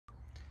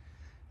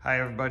Hi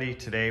everybody,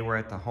 today we're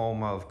at the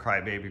home of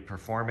Crybaby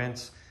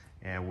Performance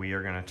and we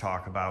are going to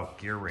talk about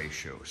gear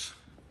ratios.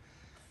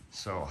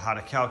 So how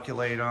to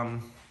calculate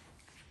them.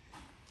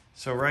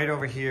 So right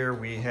over here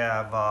we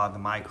have the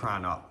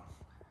micron up.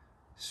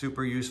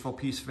 Super useful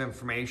piece of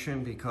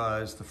information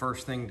because the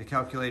first thing to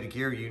calculate a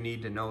gear you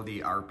need to know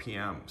the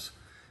RPMs.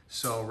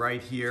 So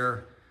right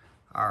here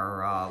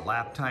our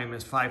lap time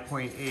is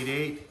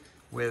 5.88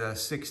 with a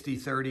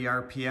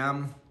 60-30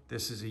 RPM.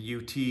 This is a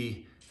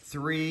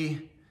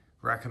UT3.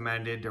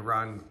 Recommended to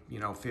run,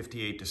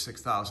 58 to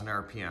 6,000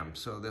 RPM.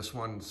 So this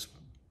one's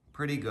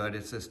pretty good.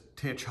 It's a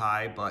titch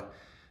high, but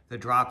the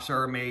drops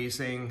are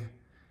amazing.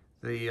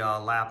 The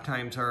lap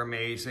times are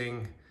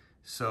amazing.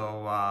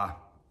 So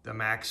the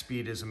max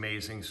speed is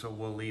amazing. So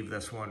we'll leave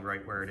this one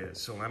right where it is.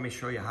 So let me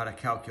show you how to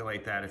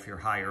calculate that if you're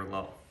high or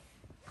low.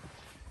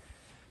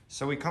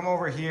 So we come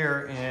over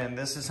here and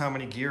this is how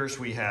many gears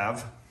we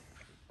have.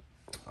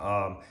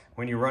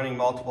 When you're running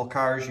multiple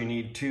cars, you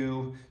need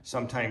 2,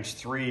 sometimes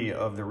 3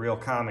 of the real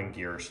common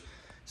gears.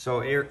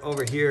 So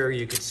over here,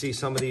 you can see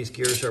some of these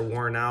gears are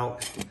worn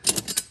out.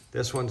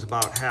 This one's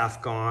about half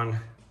gone.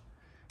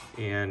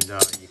 And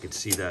you can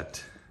see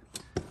that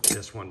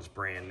this one's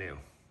brand new.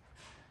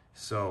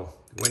 So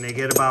when they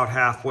get about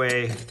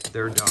halfway,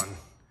 they're done.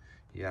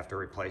 You have to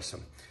replace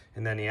them.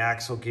 And then the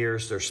axle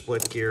gears, they're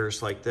split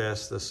gears like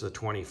this. This is a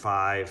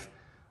 25.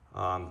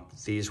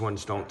 These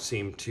ones don't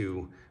seem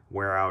to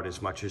wear out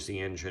as much as the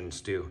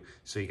engines do.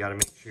 So you got to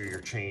make sure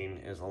your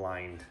chain is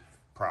aligned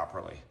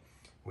properly.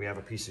 We have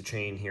a piece of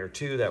chain here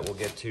too that we'll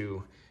get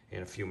to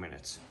in a few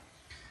minutes.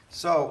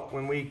 So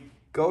when we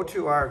go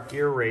to our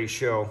gear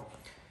ratio,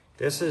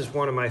 this is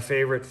one of my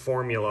favorite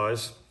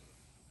formulas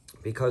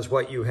because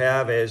what you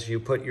have is you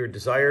put your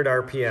desired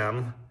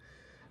RPM,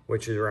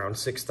 which is around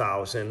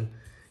 6,000,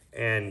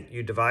 and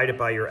you divide it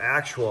by your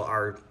actual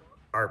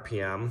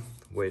RPM,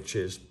 which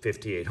is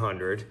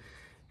 5,800.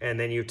 And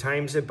then you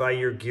times it by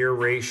your gear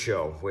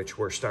ratio, which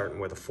we're starting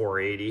with a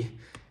 480,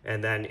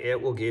 and then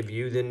it will give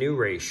you the new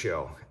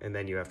ratio, and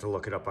then you have to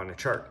look it up on a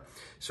chart.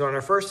 So in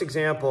our first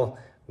example,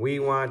 we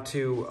want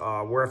to,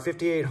 we're at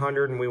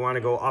 5,800 and we want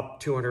to go up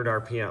 200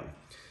 RPM.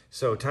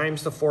 So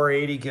times the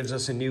 480 gives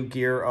us a new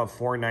gear of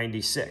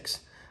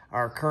 496.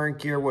 Our current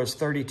gear was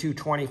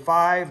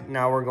 3225,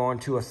 now we're going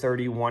to a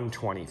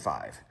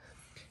 3125.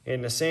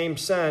 In the same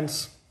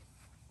sense,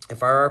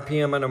 if our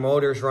RPM on a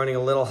motor is running a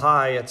little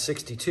high at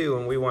 62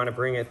 and we want to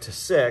bring it to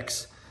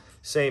 6,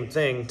 same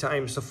thing,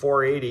 times the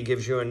 480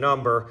 gives you a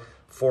number,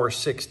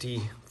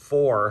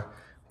 464,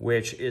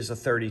 which is a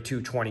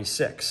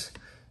 3226.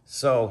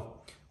 So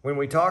when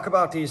we talk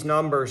about these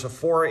numbers, a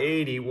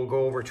 480, we'll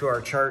go over to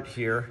our chart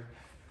here.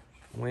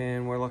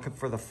 When we're looking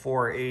for the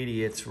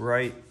 480, it's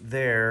right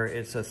there.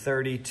 It's a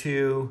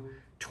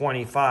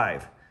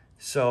 3225.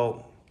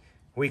 So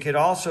we could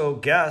also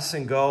guess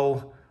and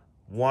go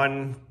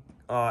one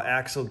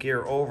axle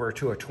gear over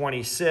to a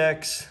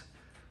 26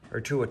 or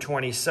to a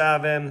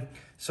 27.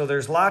 So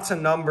there's lots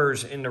of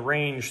numbers in the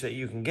range that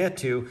you can get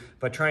to,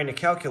 but trying to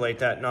calculate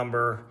that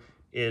number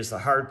is the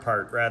hard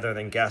part rather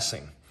than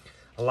guessing.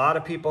 A lot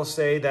of people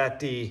say that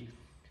the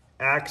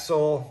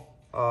axle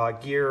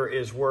gear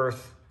is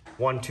worth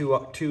one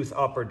tooth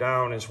up or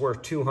down is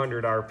worth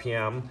 200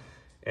 RPM.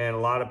 And a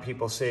lot of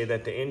people say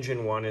that the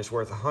engine one is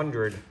worth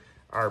 100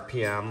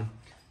 RPM,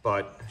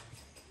 but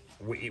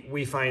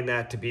we find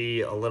that to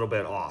be a little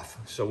bit off.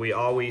 So we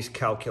always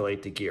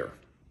calculate the gear.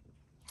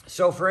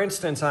 So for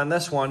instance, on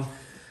this one,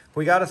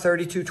 we got a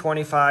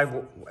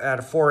 3225 at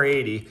a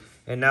 480,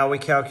 and now we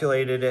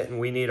calculated it and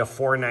we need a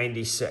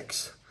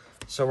 496.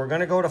 So we're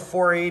gonna go to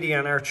 480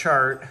 on our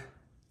chart,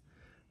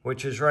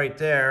 which is right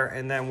there,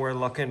 and then we're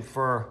looking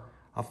for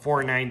a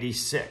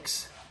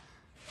 496,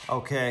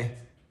 okay,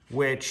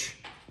 which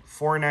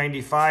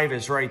 495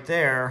 is right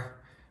there.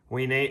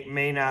 We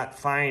may not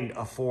find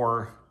a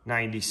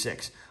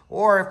 496.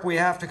 Or if we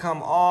have to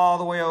come all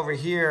the way over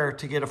here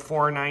to get a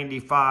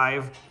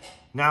 495,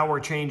 now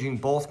we're changing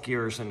both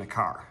gears in the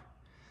car.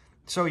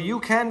 So you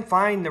can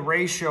find the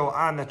ratio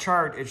on the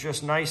chart. It's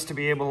just nice to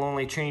be able to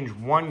only change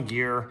one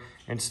gear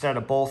instead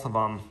of both of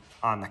them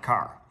on the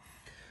car.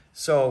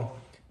 So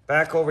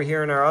back over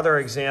here in our other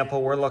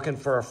example, we're looking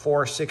for a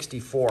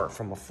 464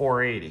 from a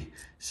 480.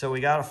 So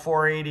we got a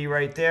 480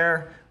 right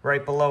there.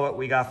 Right below it,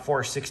 we got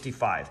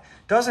 465.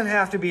 Doesn't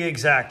have to be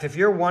exact. If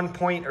you're 1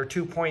 point or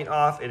 2 point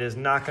off, it is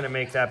not going to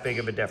make that big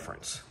of a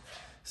difference.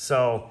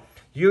 So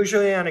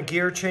usually on a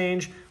gear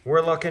change,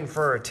 we're looking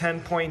for a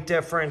 10-point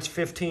difference,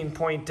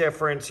 15-point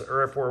difference,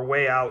 or if we're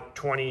way out,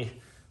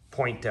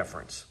 20-point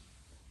difference.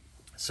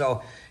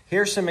 So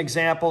here's some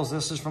examples.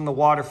 This is from the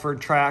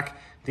Waterford track.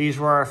 These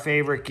were our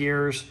favorite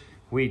gears.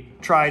 We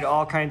tried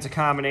all kinds of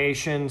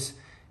combinations.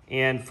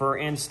 And for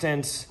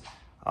instance,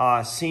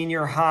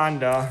 Senior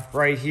Honda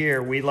right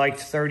here, we liked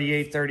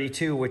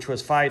 3832, which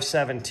was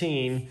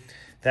 517.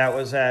 That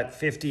was at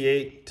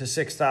 58 to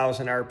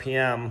 6,000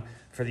 RPM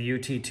for the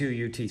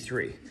UT2,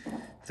 UT3.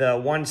 The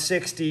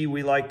 160,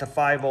 we liked the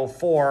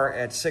 504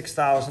 at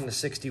 6,000 to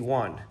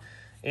 61.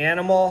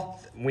 Animal,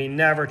 we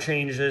never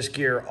change this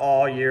gear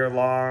all year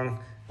long.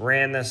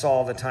 ran this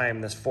all the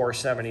time, this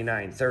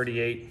 479,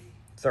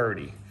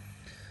 3830.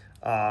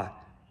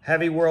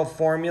 Heavy World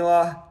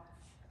Formula,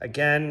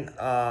 again,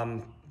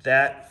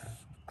 that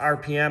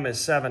RPM is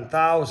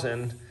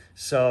 7,000,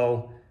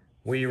 so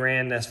we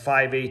ran this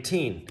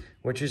 518,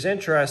 which is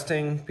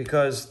interesting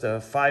because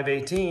the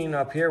 518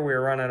 up here, we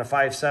were running a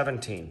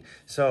 517.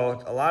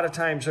 So a lot of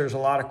times there's a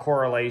lot of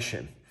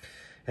correlation.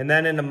 And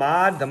then in the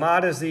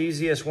mod is the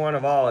easiest one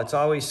of all. It's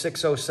always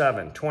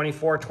 607.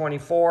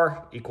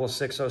 2424 equals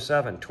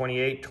 607.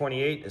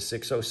 2828 is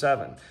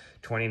 607.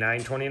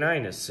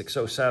 2929 is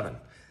 607.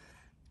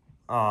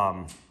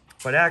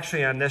 But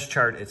actually on this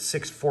chart, it's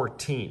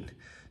 614.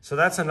 So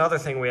that's another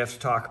thing we have to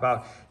talk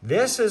about.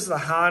 This is the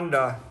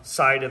Honda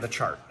side of the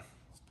chart.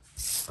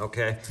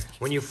 Okay,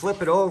 when you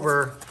flip it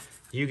over,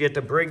 you get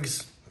the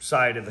Briggs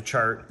side of the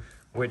chart,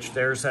 which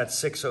there's that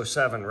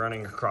 607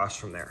 running across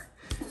from there.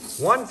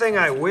 One thing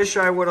I wish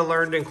I would have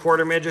learned in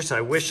quarter midgets,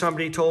 I wish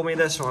somebody told me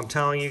this, so I'm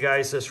telling you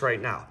guys this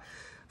right now.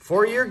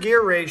 For your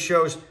gear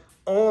ratios,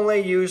 only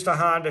use the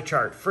Honda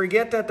chart.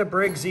 Forget that the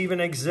Briggs even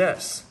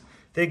exists.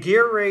 The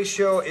gear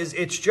ratio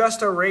it's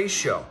just a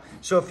ratio.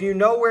 So if you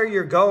know where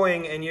you're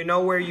going and you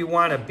know where you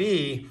want to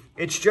be,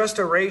 it's just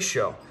a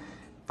ratio.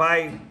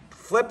 By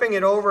flipping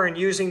it over and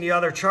using the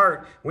other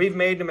chart, we've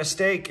made a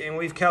mistake and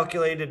we've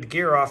calculated the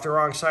gear off the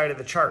wrong side of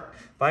the chart.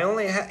 By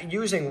only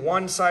using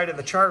one side of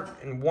the chart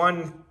and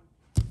one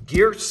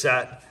gear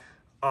set,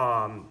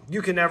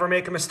 you can never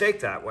make a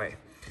mistake that way.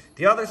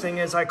 The other thing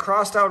is I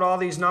crossed out all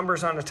these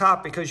numbers on the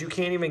top because you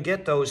can't even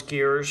get those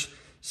gears,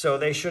 so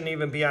they shouldn't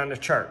even be on the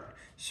chart.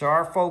 So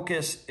our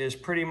focus is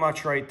pretty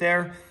much right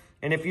there.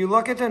 And if you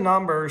look at the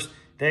numbers,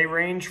 they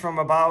range from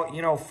about,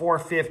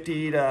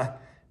 450 to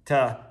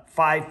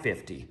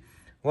 550.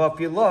 Well, if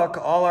you look,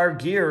 all our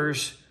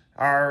gears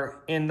are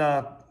in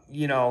the,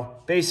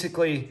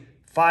 basically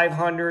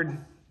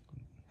 500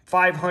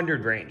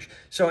 range.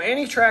 So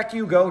any track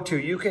you go to,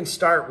 you can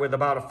start with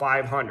about a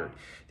 500.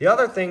 The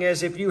other thing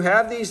is if you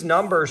have these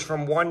numbers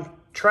from one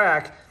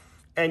track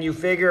and you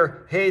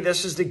figure, hey,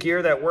 this is the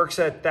gear that works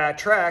at that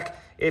track,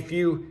 if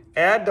you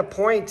add the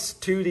points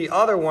to the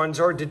other ones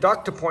or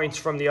deduct the points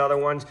from the other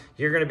ones,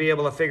 you're going to be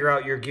able to figure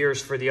out your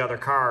gears for the other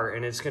car,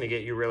 and it's going to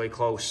get you really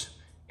close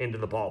into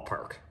the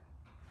ballpark.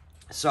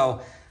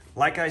 So,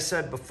 like I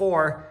said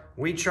before,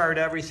 we chart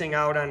everything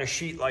out on a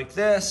sheet like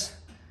this.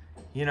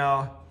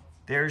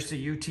 There's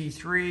the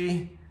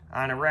UT3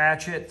 on a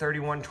ratchet,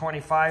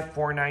 3125,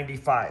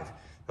 495.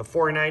 The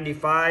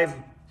 495,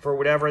 for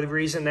whatever the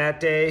reason that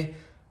day,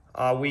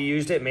 we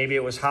used it. Maybe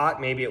it was hot,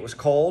 maybe it was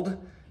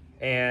cold.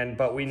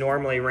 But we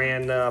normally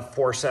ran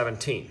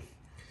 417.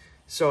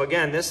 So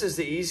again, this is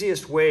the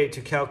easiest way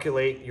to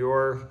calculate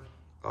your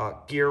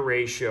gear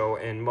ratio,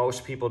 and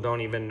most people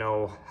don't even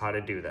know how to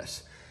do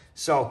this.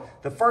 So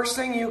the first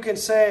thing you can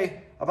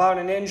say about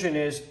an engine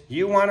is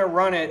you want to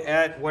run it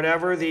at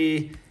whatever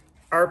the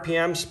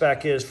RPM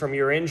spec is from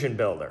your engine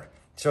builder.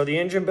 So the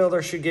engine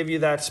builder should give you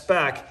that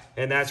spec,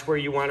 and that's where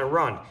you want to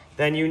run.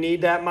 Then you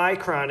need that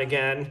micron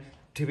again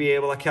to be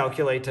able to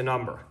calculate the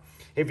number.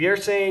 If you're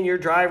saying your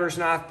driver's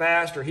not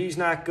fast, or he's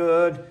not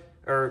good,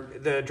 or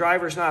the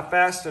driver's not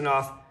fast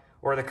enough,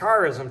 or the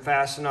car isn't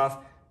fast enough,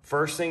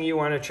 first thing you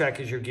want to check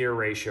is your gear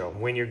ratio.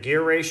 When your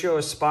gear ratio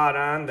is spot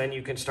on, then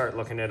you can start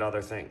looking at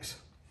other things.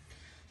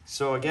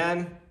 So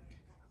again,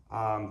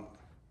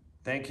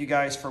 thank you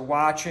guys for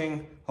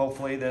watching.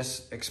 Hopefully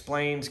this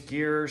explains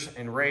gears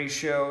and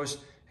ratios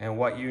and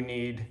what you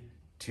need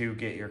to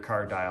get your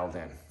car dialed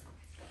in.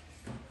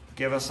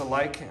 Give us a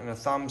like and a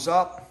thumbs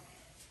up.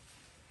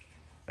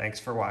 Thanks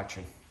for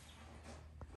watching.